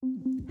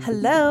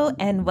Hello,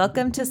 and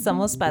welcome to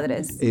Somos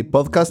Padres. A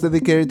podcast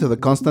dedicated to the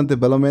constant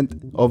development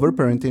of our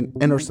parenting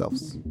and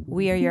ourselves.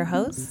 We are your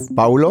hosts,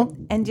 Paulo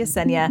and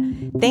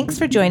Yesenia. Thanks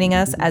for joining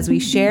us as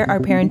we share our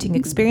parenting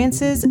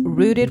experiences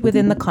rooted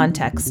within the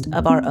context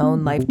of our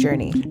own life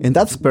journey. In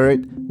that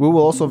spirit, we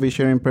will also be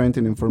sharing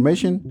parenting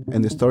information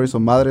and the stories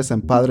of madres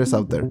and padres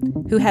out there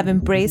who have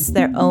embraced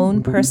their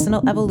own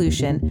personal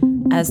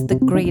evolution as the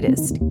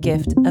greatest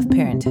gift of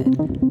parenthood.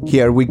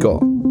 Here we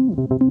go.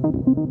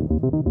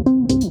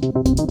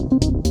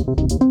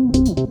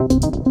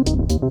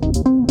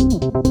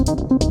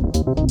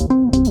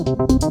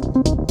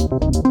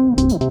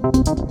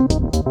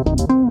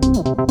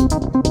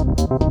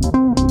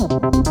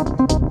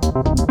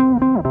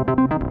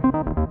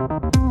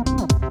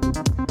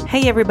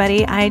 Hey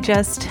everybody, I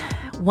just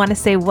want to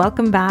say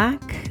welcome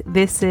back.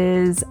 This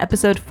is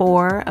episode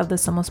 4 of the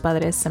Somos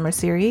Padres summer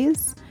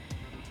series.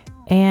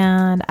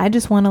 And I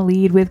just want to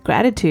lead with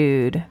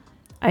gratitude.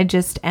 I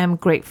just am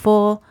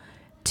grateful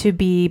to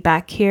be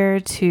back here,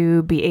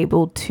 to be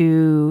able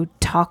to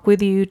talk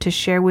with you, to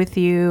share with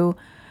you.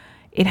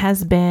 It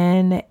has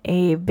been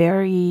a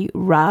very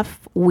rough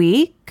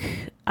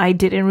week. I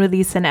didn't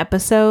release an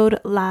episode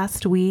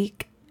last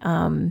week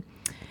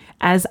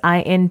as I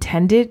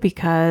intended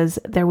because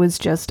there was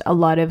just a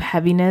lot of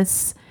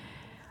heaviness,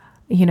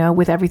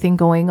 with everything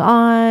going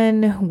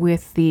on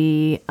with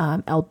the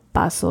El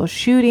Paso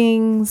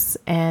shootings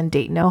and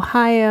Dayton,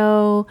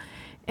 Ohio,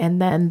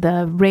 and then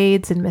the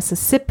raids in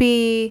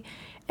Mississippi.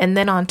 And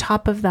then on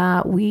top of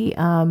that, we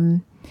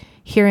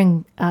here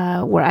in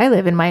where I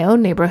live in my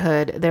own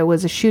neighborhood, there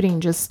was a shooting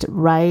just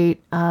right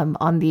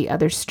on the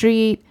other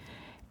street.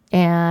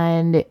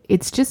 And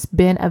it's just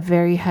been a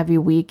very heavy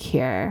week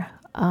here.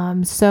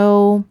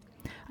 So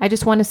I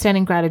just want to stand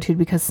in gratitude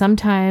because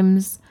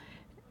sometimes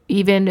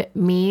even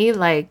me,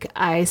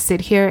 I sit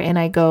here and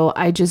I go,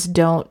 I just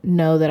don't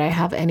know that I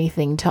have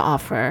anything to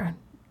offer,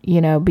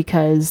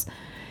 because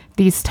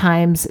these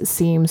times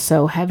seem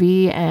so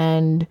heavy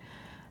and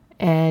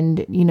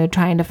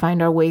trying to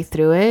find our way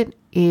through it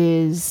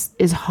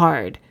is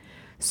hard.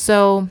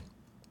 So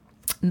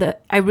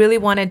I really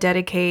want to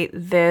dedicate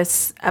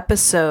this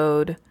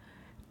episode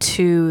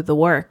to the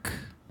work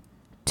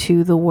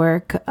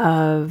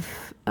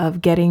of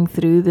getting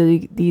through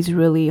these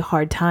really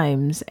hard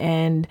times.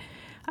 And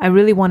I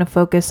really want to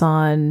focus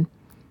on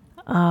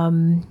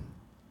what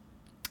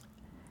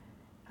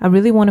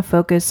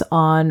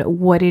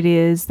it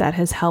is that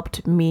has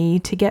helped me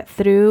to get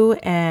through.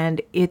 And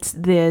it's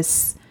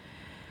this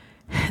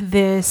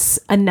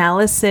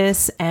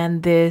analysis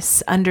and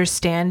this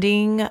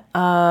understanding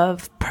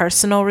of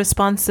personal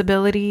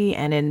responsibility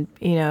and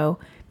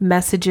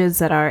messages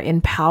that are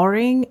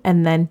empowering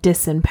and then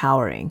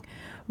disempowering,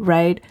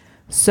 right?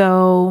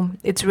 So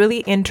it's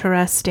really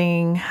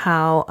interesting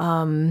how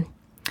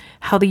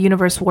the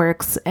universe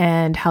works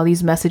and how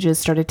these messages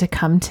started to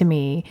come to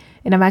me.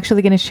 And I'm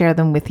actually going to share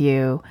them with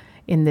you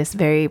in this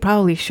very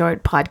probably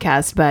short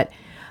podcast, but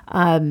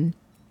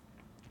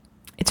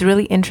it's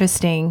really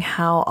interesting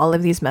how all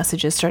of these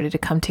messages started to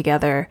come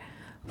together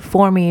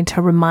for me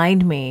to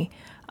remind me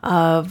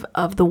of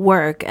the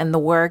work, and the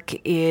work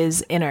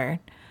is inner.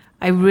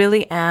 I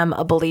really am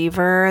a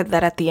believer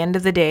that at the end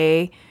of the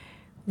day,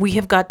 we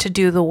have got to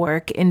do the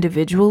work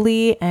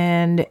individually,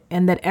 and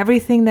that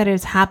everything that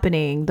is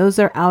happening, those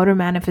are outer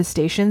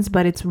manifestations,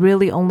 but it's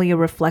really only a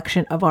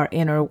reflection of our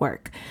inner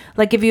work.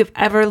 Like if you've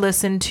ever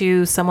listened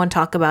to someone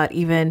talk about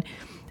even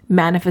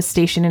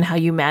manifestation and how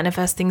you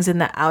manifest things in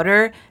the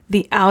outer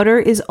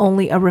is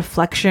only a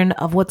reflection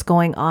of what's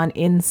going on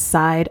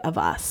inside of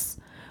us,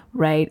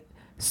 right?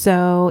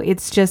 So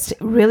it's just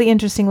really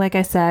interesting, like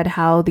I said,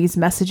 how these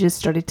messages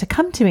started to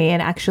come to me.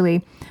 And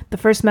actually, the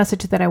first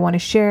message that I want to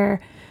share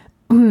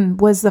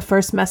was the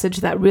first message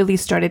that really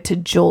started to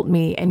jolt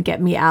me and get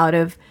me out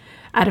of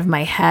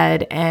my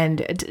head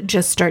and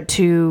just start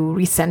to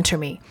recenter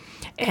me.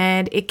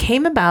 And it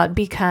came about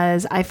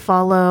because I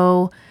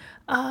follow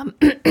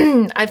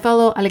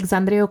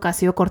Alexandria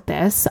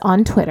Ocasio-Cortez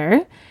on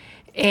Twitter,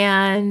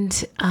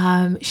 and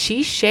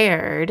she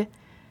shared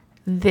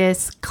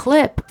this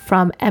clip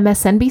from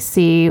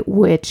MSNBC,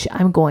 which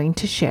I'm going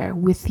to share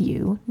with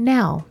you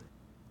now.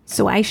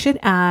 So I should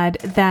add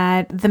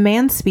that the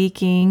man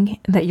speaking,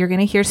 that you're going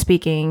to hear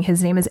speaking,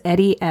 his name is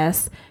Eddie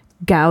S.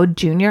 Gaude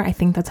Jr. I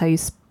think that's how you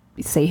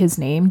say his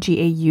name,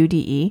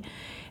 Gaude.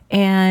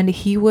 And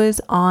he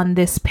was on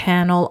this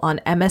panel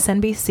on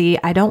MSNBC.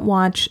 I don't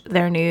watch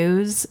their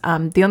news.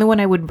 The only one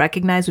I would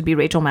recognize would be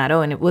Rachel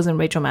Maddow, and it wasn't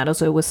Rachel Maddow,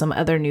 so it was some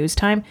other news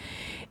time.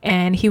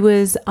 And he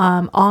was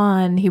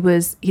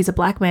he's a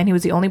black man. He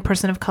was the only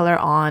person of color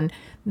on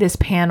this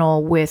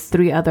panel with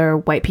 3 other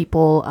white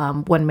people,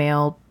 1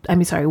 female,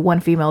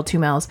 2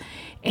 males.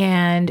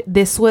 And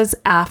this was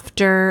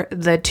after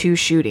the 2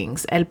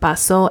 shootings, El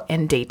Paso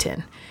and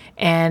Dayton.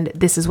 And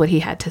this is what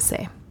he had to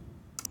say.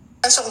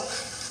 And so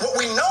what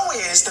we know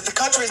is that the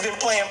country has been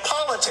playing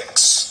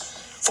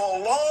politics for a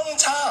long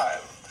time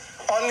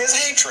on this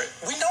hatred.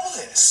 We know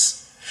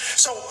this.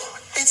 So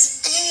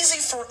it's easy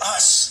for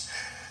us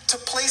to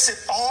place it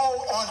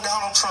all on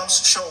Donald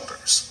Trump's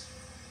shoulders.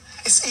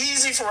 It's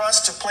easy for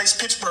us to place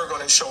Pittsburgh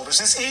on his shoulders.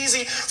 It's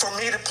easy for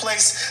me to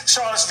place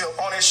Charlottesville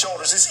on his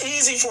shoulders. It's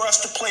easy for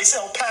us to place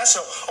El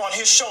Paso on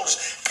his shoulders.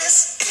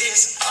 This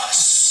is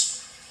us.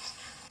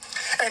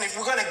 And if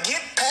we're going to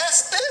get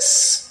past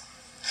this,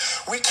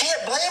 we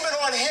can't blame it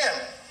on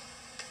him.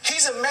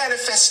 He's a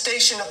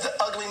manifestation of the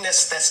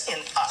ugliness that's in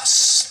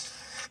us.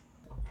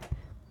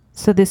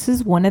 So this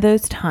is one of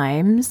those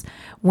times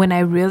when I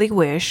really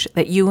wish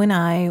that you and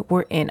I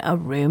were in a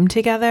room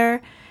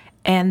together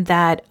and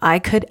that I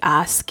could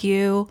ask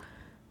you,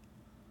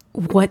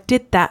 what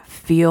did that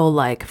feel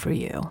like for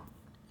you?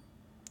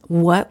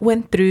 What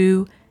went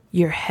through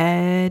your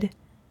head,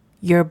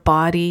 your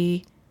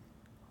body,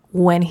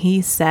 when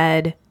he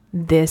said,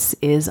 this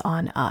is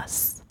on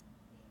us?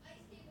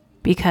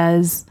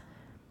 Because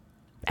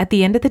at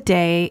the end of the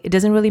day, it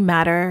doesn't really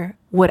matter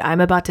what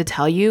I'm about to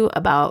tell you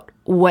about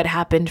what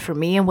happened for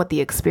me and what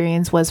the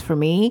experience was for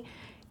me.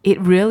 It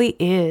really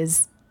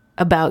is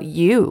about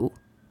you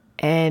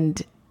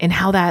and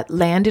how that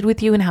landed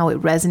with you and how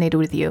it resonated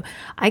with you.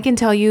 I can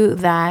tell you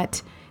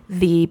that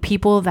the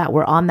people that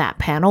were on that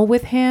panel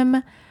with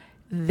him,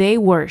 they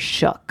were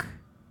shook.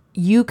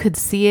 You could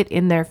see it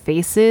in their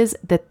faces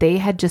that they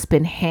had just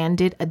been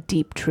handed a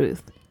deep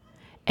truth.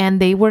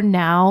 And they were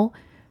now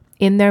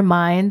in their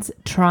minds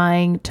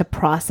trying to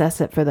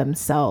process it for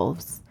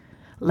themselves.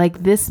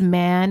 Like, this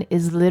man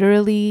is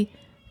literally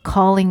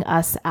calling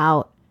us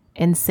out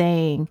and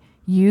saying,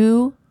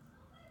 you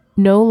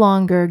no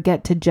longer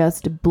get to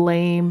just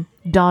blame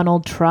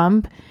Donald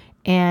Trump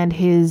and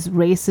his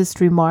racist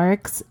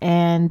remarks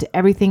and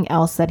everything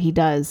else that he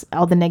does,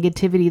 all the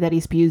negativity that he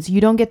spews. You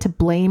don't get to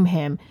blame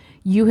him.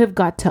 You have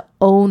got to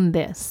own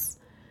this,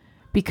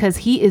 because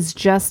he is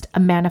just a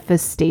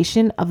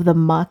manifestation of the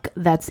muck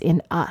that's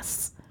in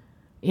us,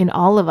 in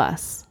all of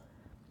us.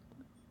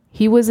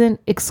 He wasn't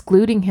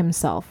excluding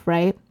himself,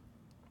 right?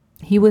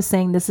 He was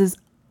saying this is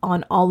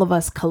on all of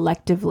us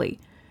collectively.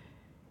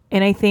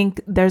 And I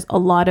think there's a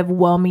lot of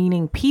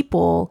well-meaning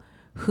people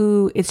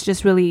who it's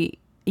just really,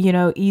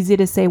 easy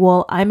to say,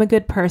 well, I'm a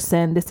good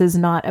person. This is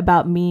not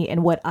about me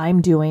and what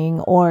I'm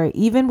doing. Or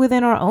even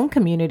within our own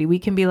community, we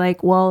can be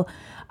like, well,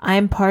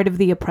 I'm part of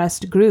the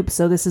oppressed group,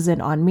 so this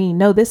isn't on me.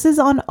 No, this is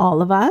on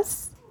all of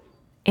us.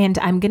 And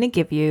I'm going to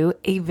give you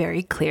a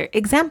very clear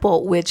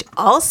example, which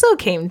also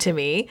came to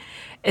me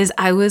as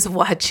I was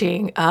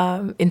watching,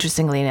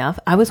 interestingly enough,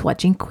 I was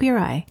watching Queer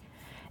Eye.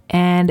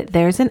 And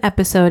there's an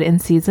episode in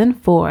season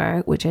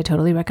 4, which I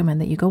totally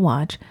recommend that you go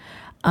watch,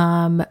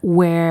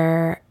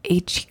 where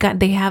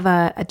they have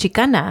a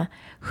Chicana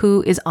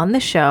who is on the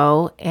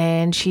show,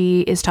 and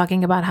she is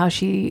talking about how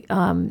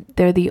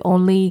they're the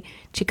only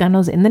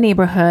Chicanos in the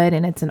neighborhood,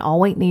 and it's an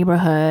all-white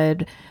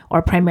neighborhood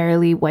or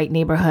primarily white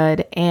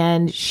neighborhood,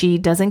 and she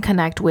doesn't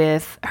connect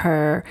with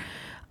her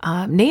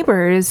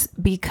neighbors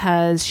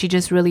because she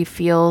just really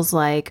feels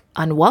like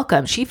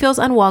unwelcome. She feels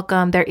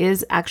unwelcome. There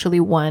is actually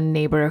one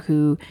neighbor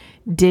who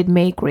did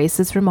make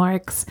racist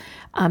remarks,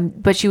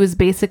 but she was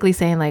basically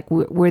saying like,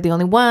 we're the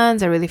only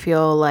ones. I really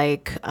feel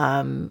like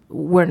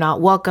we're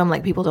not welcome.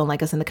 Like, people don't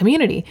like us in the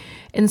community.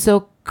 And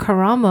so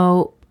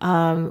Karamo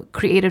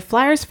created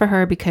flyers for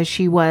her because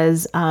she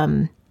was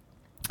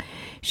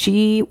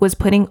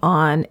putting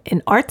on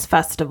an arts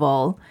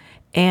festival,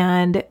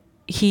 and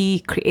he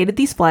created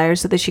these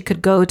flyers so that she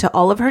could go to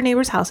all of her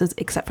neighbors' houses,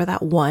 except for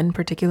that one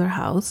particular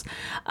house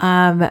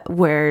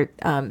where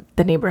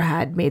the neighbor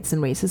had made some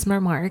racist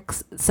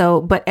remarks.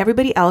 So, but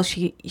everybody else,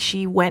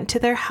 she went to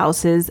their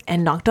houses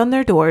and knocked on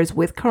their doors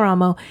with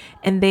Karamo,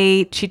 and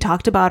she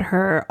talked about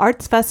her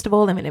arts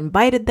festival and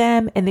invited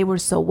them, and they were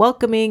so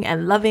welcoming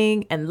and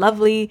loving and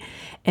lovely.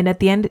 And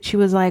at the end, she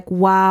was like,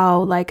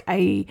 wow, like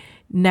I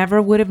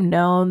never would have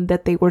known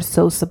that they were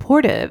so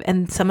supportive.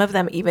 And some of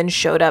them even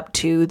showed up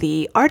to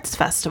the arts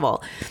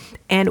festival.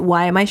 And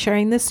why am I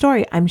sharing this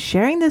story? I'm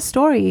sharing this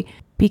story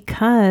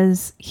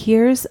because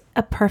here's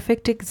a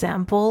perfect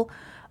example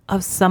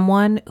of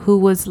someone who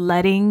was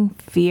letting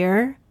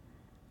fear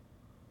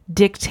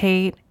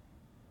dictate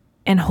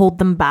and hold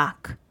them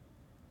back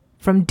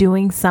from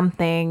doing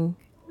something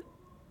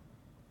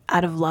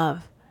out of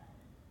love.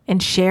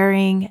 And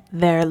sharing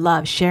their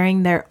love,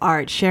 sharing their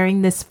art,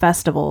 sharing this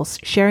festival,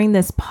 sharing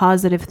this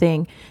positive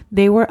thing.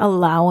 They were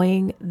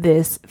allowing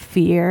this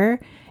fear,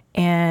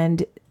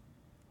 and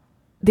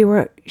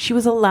she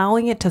was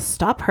allowing it to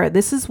stop her.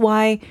 This is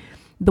why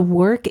the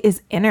work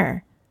is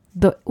inner.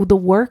 The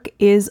work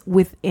is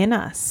within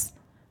us,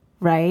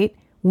 right?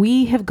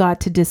 We have got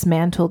to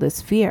dismantle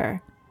this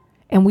fear,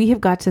 and we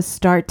have got to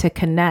start to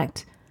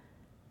connect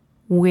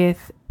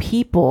with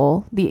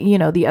people.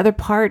 The other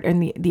part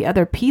and the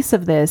other piece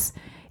of this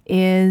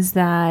is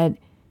that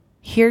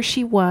here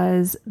she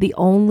was, the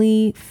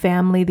only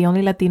family, the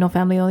only Latino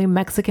family, the only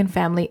Mexican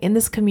family in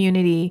this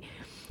community.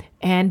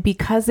 And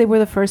because they were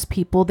the first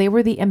people, they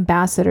were the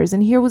ambassadors.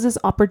 And here was this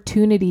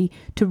opportunity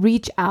to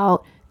reach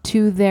out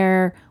to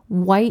their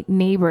white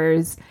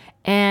neighbors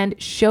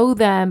and show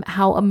them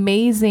how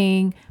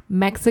amazing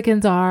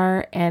Mexicans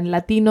are and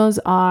Latinos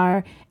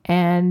are,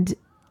 and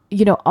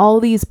all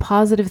these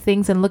positive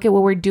things, and look at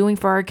what we're doing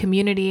for our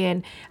community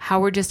and how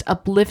we're just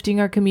uplifting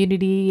our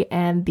community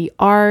and the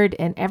art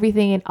and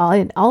everything and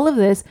all of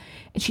this.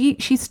 And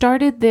she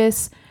started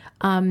this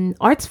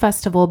arts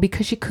festival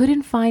because she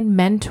couldn't find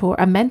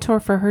a mentor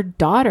for her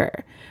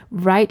daughter,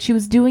 right? She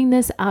was doing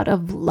this out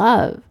of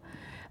love,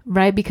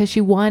 right? Because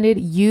she wanted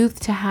youth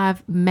to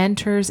have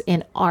mentors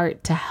in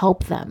art to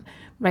help them,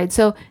 right?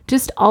 So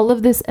just all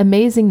of this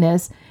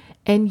amazingness.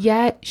 And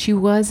yet she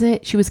was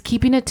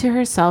keeping it to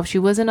herself. She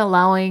wasn't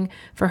allowing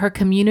for her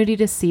community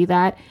to see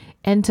that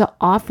and to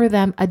offer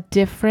them a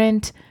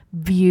different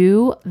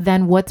view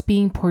than what's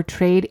being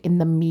portrayed in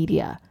the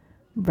media,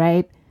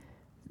 right?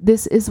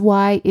 This is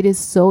why it is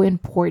so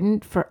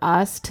important for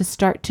us to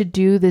start to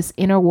do this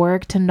inner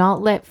work, to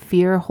not let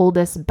fear hold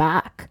us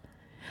back.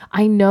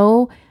 I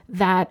know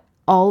that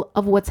all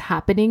of what's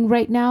happening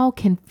right now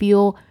can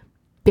feel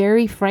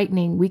very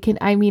frightening.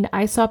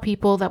 I saw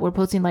people that were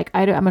posting like,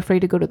 I'm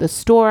afraid to go to the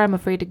store. I'm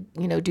afraid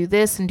to, do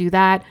this and do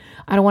that.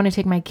 I don't want to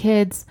take my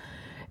kids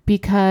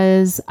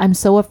because I'm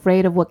so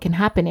afraid of what can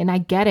happen. And I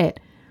get it.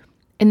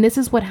 And this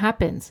is what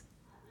happens.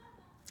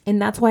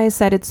 And that's why I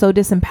said it's so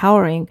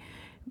disempowering,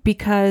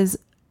 because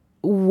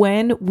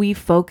when we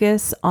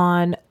focus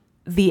on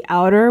the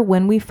outer,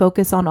 when we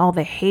focus on all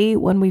the hate,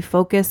 when we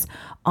focus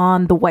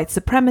on the white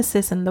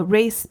supremacists and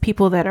the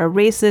people that are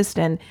racist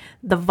and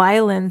the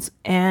violence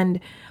and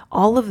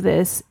all of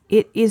this,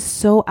 it is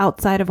so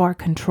outside of our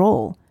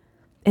control.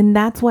 And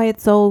that's why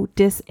it's so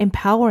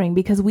disempowering,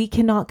 because we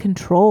cannot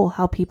control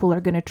how people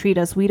are going to treat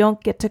us. We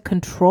don't get to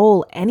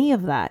control any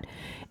of that.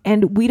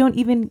 And we don't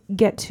even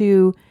get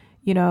to,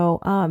 we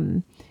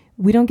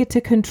don't get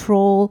to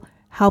control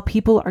how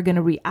people are going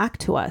to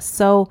react to us.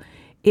 So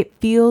it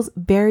feels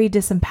very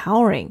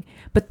disempowering.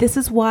 But this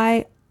is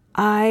why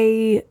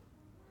I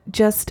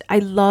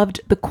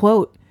loved the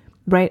quote,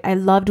 right? I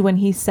loved when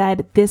he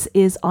said, "This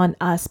is on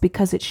us,"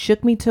 because it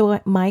shook me to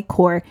my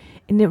core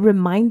and it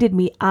reminded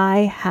me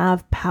I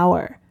have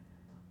power.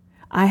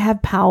 I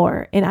have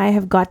power and I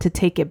have got to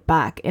take it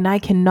back, and I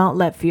cannot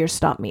let fear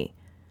stop me.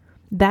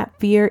 That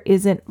fear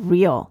isn't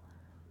real,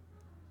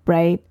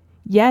 right?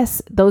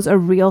 Yes, those are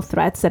real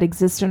threats that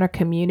exist in our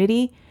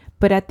community.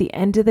 But at the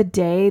end of the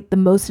day, the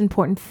most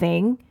important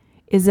thing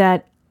is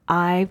that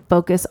I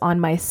focus on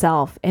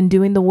myself and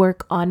doing the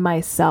work on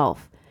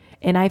myself.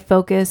 And I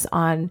focus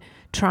on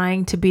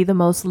trying to be the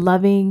most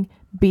loving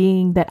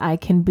being that I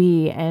can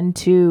be, and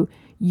to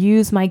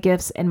use my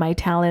gifts and my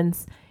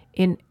talents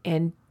in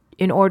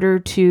order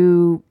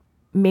to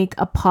make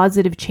a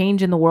positive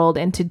change in the world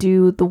and to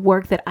do the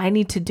work that I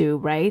need to do,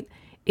 right?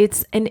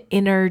 It's an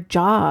inner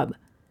job.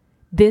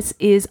 This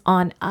is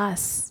on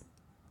us.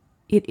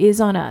 It is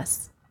on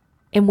us.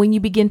 And when you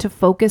begin to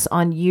focus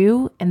on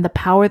you and the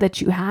power that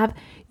you have,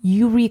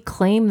 you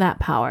reclaim that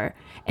power.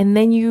 And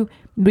then you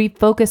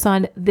refocus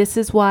on, this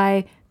is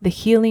why the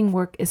healing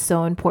work is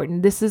so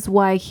important. This is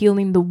why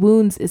healing the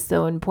wounds is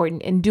so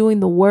important, and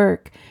doing the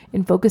work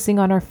and focusing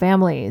on our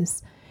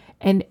families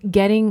and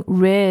getting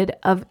rid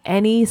of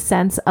any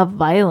sense of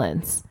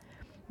violence.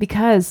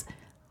 Because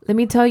let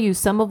me tell you,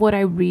 some of what I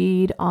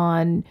read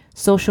on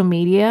social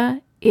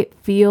media, it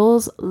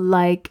feels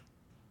like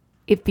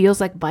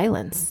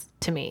violence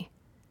to me.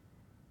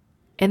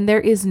 And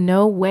there is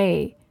no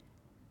way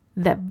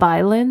that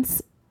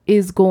violence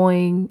is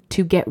going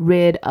to get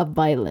rid of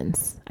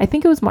violence. I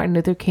think it was Martin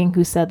Luther King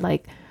who said,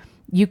 like,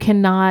 you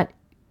cannot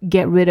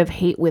get rid of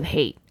hate with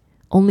hate.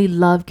 Only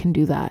love can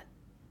do that.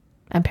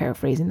 I'm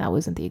paraphrasing. That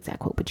wasn't the exact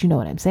quote, but you know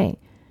what I'm saying.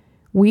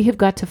 We have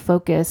got to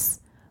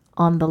focus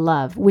on the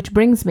love, which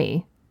brings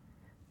me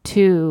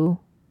to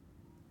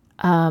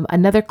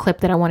another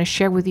clip that I want to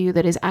share with you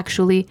that is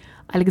actually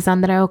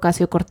Alexandra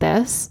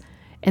Ocasio-Cortez,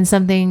 and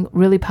something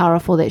really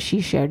powerful that she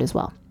shared as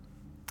well.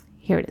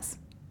 Here it is.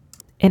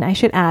 And I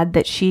should add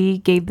that she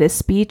gave this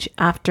speech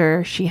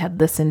after she had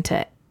listened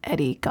to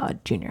Eddie God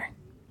Jr.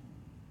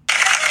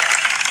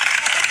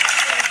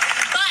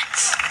 But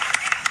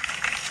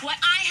what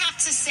I have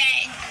to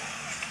say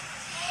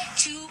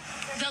to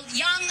the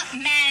young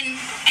men,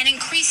 and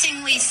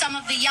increasingly some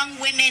of the young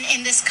women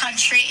in this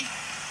country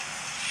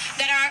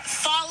that are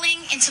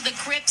falling into the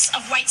grips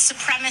of white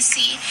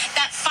supremacy,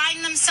 that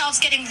find themselves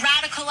getting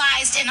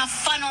radicalized in a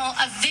funnel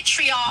of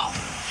vitriol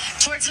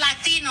towards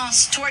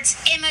Latinos, towards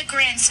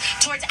immigrants,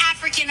 towards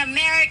African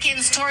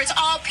Americans, towards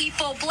all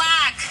people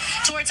Black,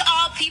 towards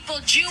all people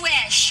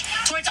Jewish,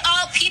 towards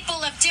all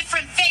people of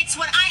different faiths.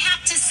 What I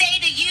have to say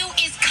to you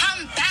is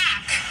come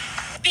back,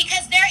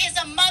 because there is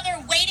a mother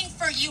waiting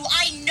for you.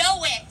 I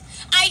know it.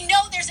 I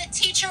know there's a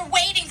teacher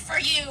waiting for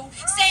you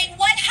saying,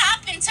 what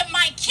happened to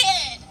my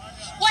kid?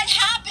 What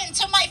happened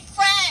to my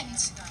friend?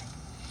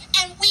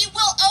 And we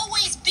will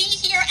always be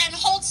here and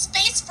hold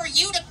space for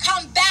you to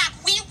come back.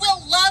 We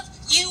will love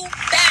you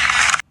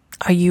back.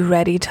 Are you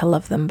ready to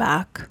love them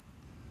back?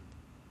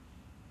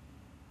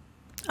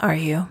 Are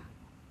you?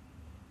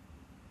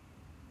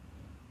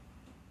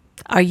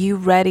 Are you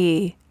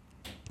ready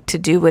to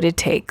do what it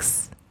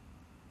takes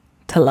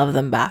to love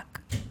them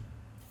back?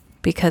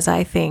 Because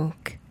I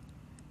think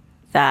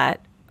that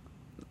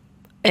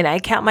and I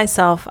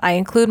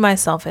include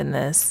myself in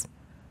this,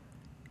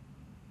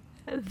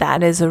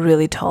 that is a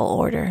really tall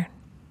order.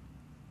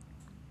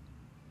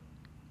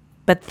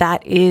 But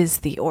that is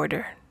the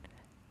order.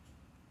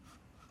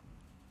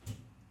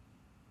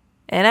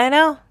 And I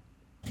know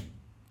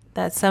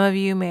that some of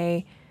you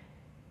may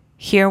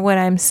hear what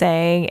I'm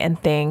saying and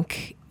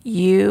think,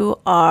 you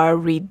are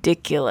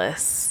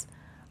ridiculous.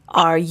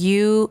 Are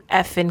you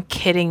effing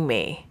kidding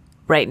me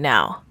right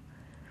now?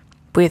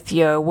 With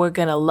your, we're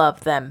going to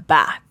love them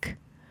back.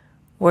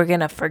 We're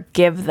going to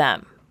forgive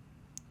them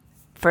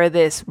for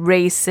this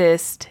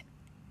racist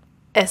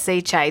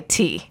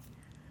SHIT.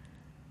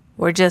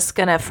 We're just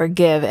going to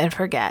forgive and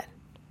forget.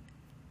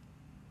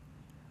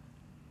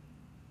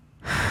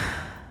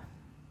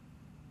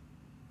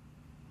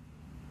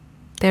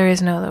 There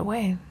is no other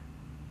way.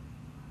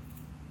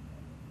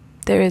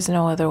 There is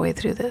no other way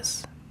through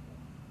this.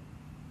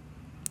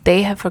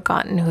 They have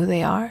forgotten who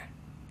they are.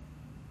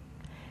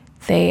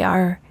 They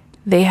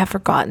have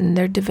forgotten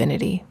their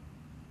divinity.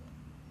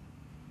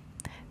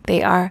 They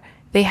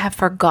have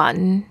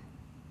forgotten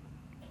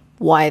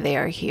why they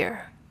are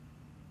here.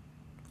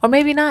 Or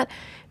maybe not.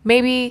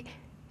 Maybe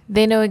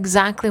they know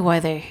exactly why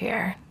they're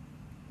here.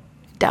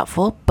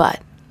 Doubtful,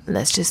 but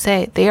let's just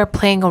say they are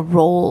playing a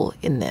role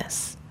in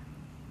this.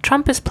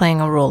 Trump is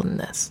playing a role in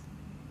this.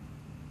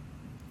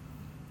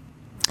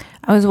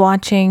 I was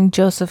watching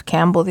Joseph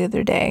Campbell the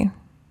other day,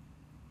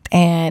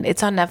 and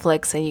it's on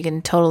Netflix, and you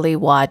can totally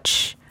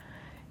watch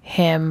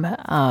him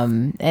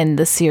and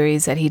the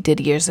series that he did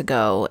years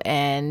ago.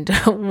 And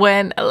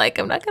when, like,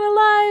 I'm not gonna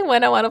lie,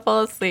 when I want to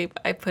fall asleep,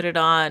 I put it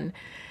on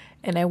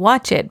and I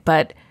watch it.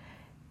 But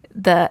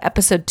the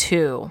episode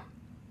 2,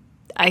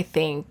 I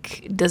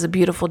think, does a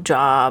beautiful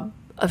job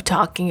of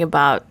talking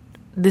about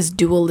this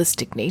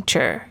dualistic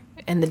nature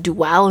and the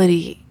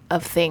duality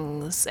of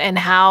things, and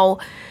how,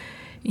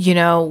 you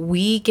know,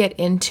 we get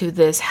into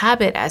this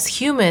habit as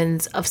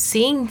humans of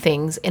seeing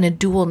things in a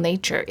dual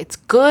nature. It's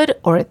good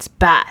or it's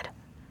bad.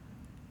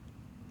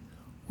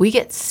 We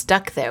get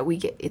stuck there.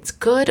 It's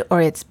good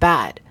or it's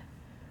bad,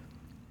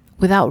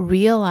 without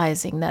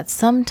realizing that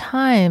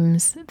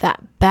sometimes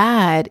that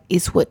bad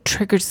is what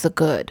triggers the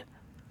good.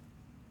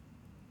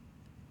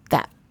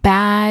 That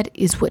bad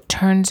is what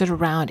turns it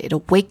around. It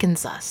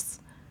awakens us.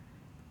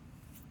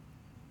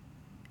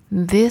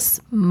 This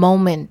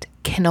moment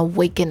can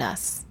awaken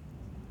us.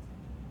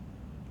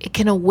 It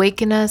can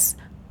awaken us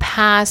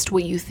past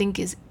what you think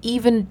is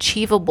even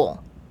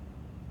achievable.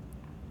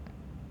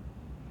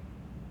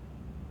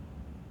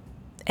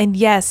 And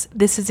yes,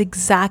 this is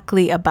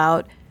exactly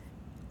about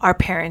our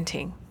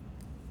parenting.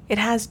 It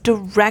has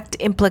direct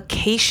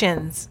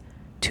implications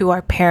to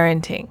our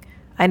parenting.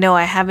 I know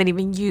I haven't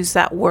even used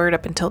that word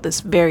up until this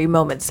very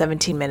moment,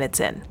 17 minutes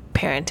in,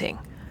 parenting.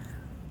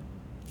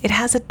 It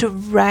has a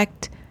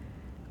direct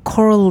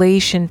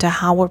correlation to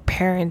how we're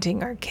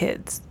parenting our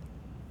kids.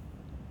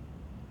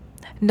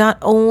 Not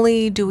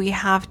only do we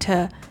have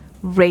to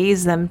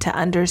raise them to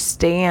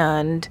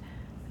understand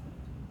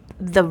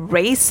the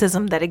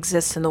racism that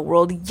exists in the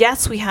world,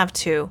 yes, we have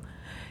to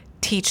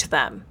teach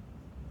them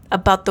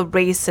about the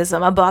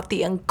racism, about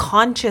the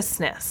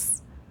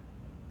unconsciousness.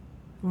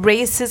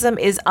 Racism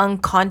is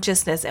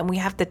unconsciousness, and we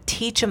have to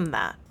teach them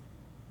that.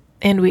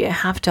 And we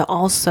have to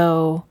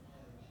also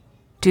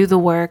do the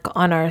work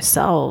on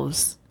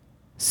ourselves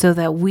so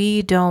that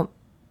we don't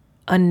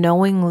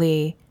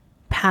unknowingly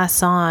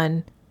pass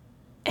on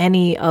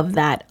any of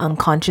that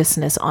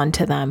unconsciousness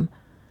onto them,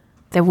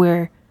 that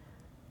we're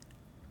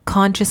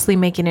consciously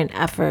making an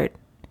effort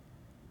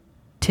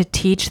to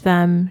teach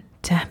them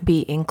to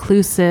be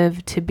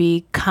inclusive, to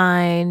be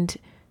kind,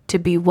 to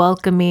be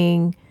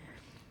welcoming,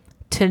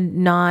 to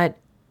not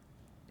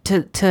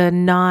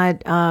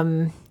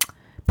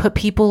put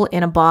people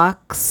in a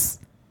box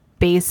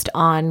based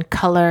on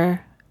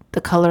color,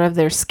 the color of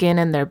their skin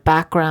and their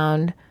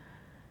background,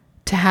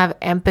 to have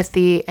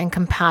empathy and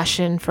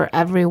compassion for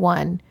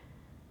everyone,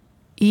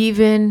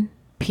 even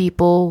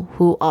people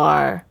who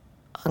are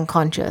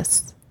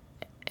unconscious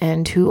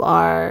and who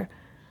are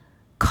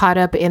caught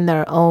up in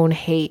their own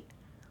hate,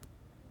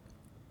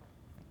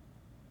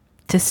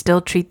 to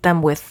still treat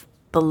them with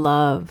the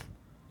love,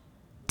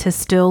 to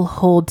still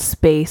hold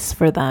space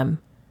for them,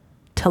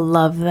 to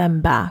love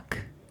them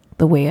back,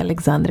 the way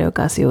Alexandria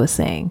Ocasio was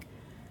saying.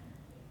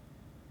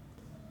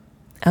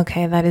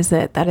 Okay, that is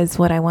it. That is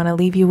what I want to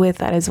leave you with.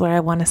 That is where I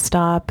want to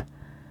stop.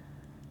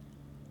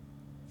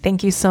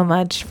 Thank you so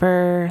much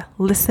for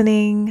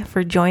listening,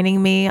 for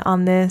joining me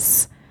on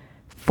this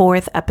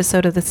 4th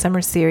episode of the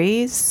summer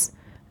series.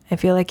 I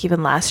feel like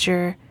even last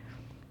year,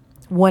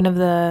 one of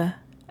the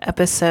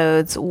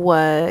episodes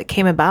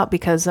came about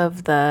because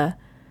of the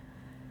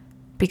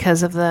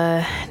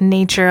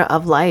nature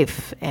of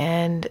life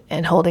and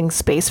holding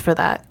space for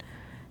that.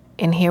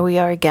 And here we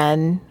are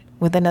again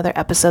with another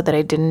episode that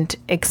I didn't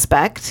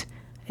expect.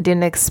 I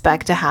didn't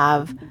expect to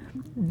have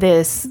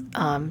this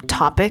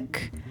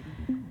topic,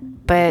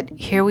 but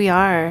here we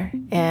are,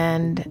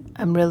 and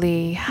I'm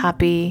really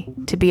happy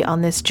to be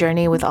on this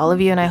journey with all of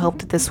you, and I hope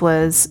that this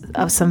was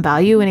of some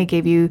value and it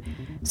gave you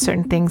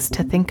certain things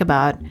to think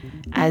about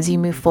as you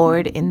move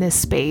forward in this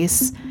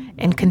space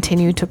and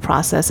continue to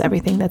process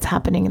everything that's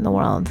happening in the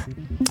world.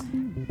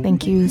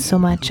 Thank you so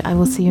much. I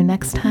will see you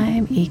next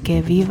time. Y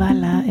que viva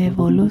la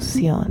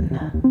evolución.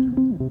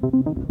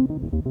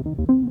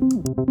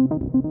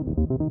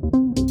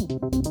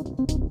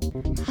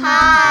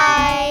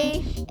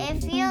 Hi!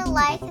 If you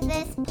like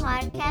this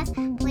podcast,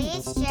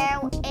 please share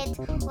it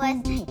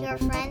with your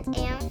friends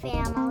and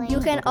family. You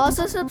can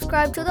also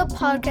subscribe to the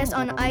podcast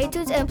on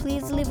iTunes and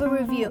please leave a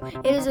review.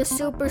 It is a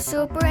super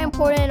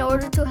important in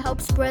order to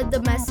help spread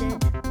the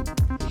message.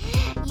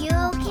 You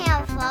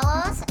can follow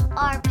us,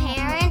 our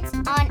parents,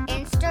 on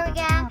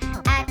Instagram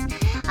at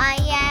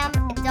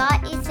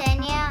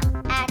iam.isenia,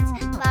 at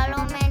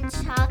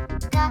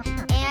palomenchaca,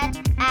 and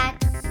at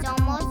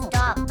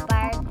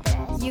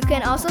somos.padres. You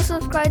can also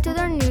subscribe to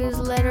their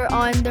newsletter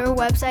on their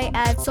website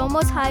at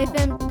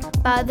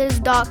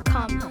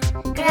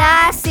somos-padres.com.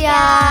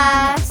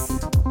 Gracias!